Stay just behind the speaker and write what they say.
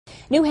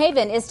New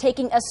Haven is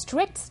taking a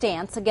strict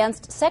stance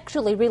against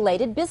sexually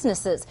related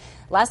businesses.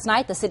 Last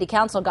night, the City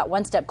Council got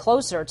one step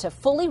closer to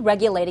fully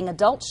regulating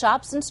adult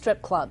shops and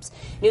strip clubs.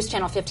 News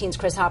Channel 15's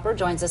Chris Hopper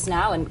joins us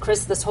now. And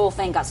Chris, this whole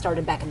thing got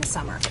started back in the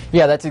summer.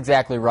 Yeah, that's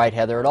exactly right,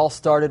 Heather. It all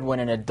started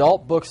when an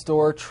adult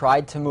bookstore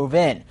tried to move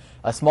in.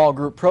 A small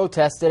group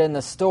protested and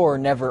the store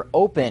never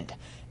opened.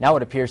 Now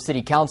it appears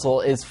City Council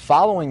is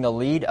following the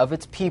lead of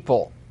its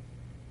people.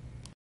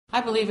 I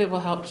believe it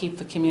will help keep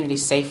the community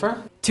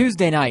safer.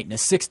 Tuesday night, in a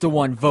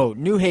 6-1 vote,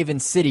 New Haven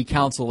City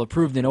Council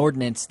approved an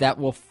ordinance that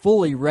will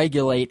fully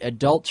regulate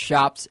adult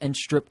shops and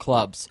strip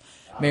clubs.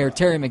 Mayor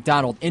Terry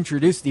McDonald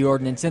introduced the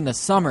ordinance in the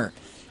summer.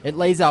 It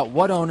lays out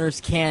what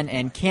owners can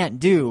and can't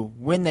do,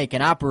 when they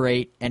can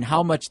operate, and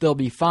how much they'll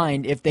be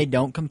fined if they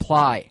don't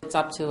comply. It's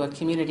up to a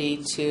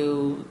community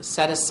to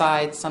set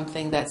aside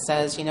something that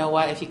says, you know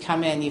what, if you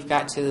come in, you've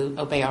got to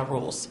obey our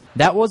rules.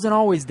 That wasn't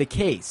always the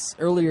case.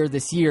 Earlier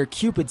this year,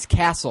 Cupid's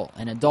Castle,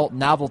 an adult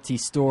novelty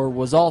store,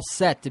 was all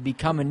set to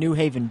become a New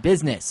Haven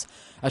business.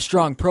 A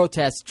strong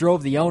protest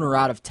drove the owner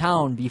out of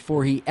town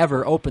before he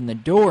ever opened the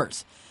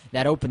doors.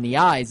 That opened the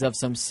eyes of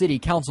some city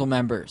council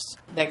members.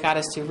 That got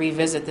us to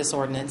revisit this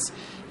ordinance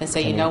and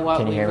say, you know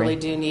what, we really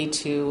do need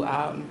to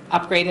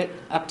upgrade it,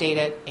 update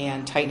it,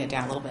 and tighten it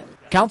down a little bit.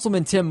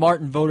 Councilman Tim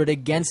Martin voted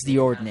against the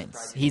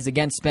ordinance. He's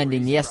against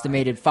spending the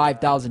estimated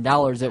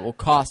 $5,000 it will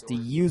cost to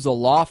use a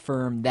law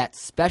firm that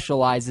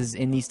specializes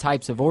in these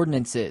types of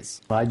ordinances.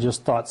 I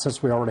just thought,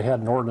 since we already had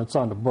an ordinance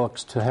on the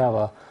books, to have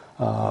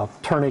a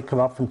attorney come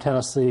up from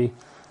Tennessee,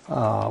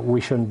 we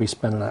shouldn't be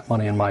spending that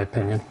money, in my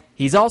opinion.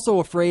 He's also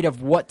afraid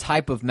of what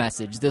type of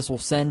message this will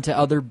send to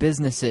other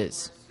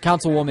businesses.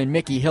 Councilwoman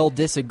Mickey Hill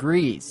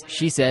disagrees.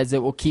 She says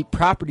it will keep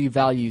property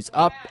values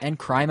up and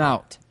crime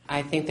out.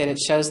 I think that it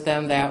shows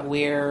them that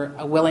we're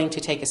willing to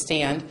take a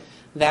stand,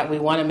 that we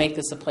want to make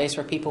this a place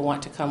where people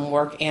want to come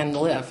work and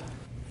live.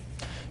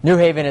 New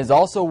Haven is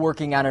also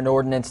working on an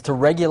ordinance to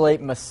regulate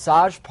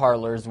massage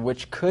parlors,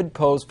 which could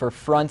pose for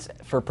fronts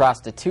for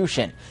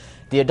prostitution.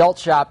 The adult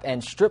shop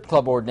and strip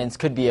club ordinance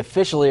could be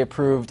officially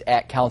approved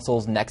at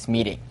council's next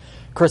meeting.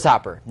 Chris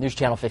Hopper, News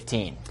Channel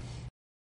 15.